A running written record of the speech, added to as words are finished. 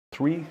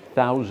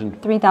3,000.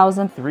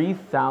 3,000.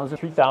 3,000.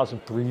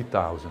 3,000.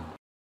 3,000.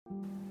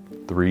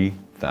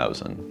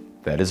 3,000.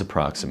 That is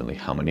approximately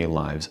how many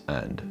lives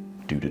end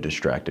due to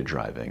distracted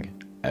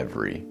driving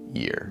every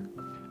year.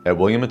 At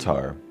William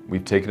Mattar,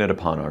 we've taken it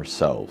upon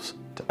ourselves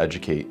to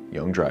educate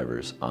young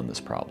drivers on this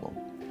problem.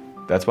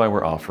 That's why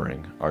we're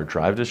offering our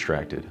Drive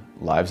Distracted,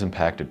 Lives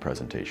Impacted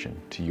presentation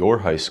to your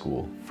high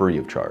school free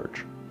of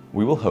charge.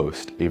 We will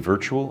host a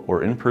virtual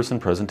or in-person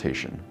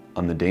presentation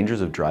on the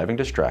dangers of driving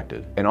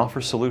distracted and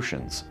offer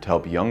solutions to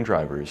help young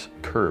drivers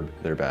curb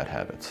their bad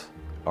habits.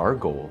 Our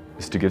goal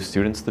is to give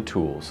students the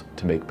tools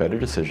to make better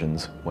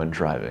decisions when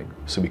driving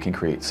so we can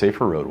create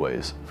safer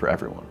roadways for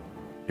everyone.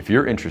 If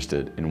you're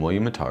interested in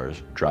William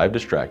Mattar's Drive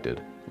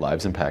Distracted,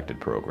 Lives Impacted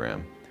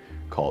program,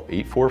 call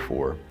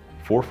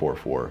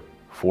 844-444-4444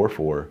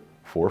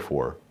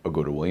 or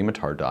go to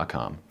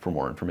williammattar.com for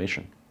more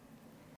information.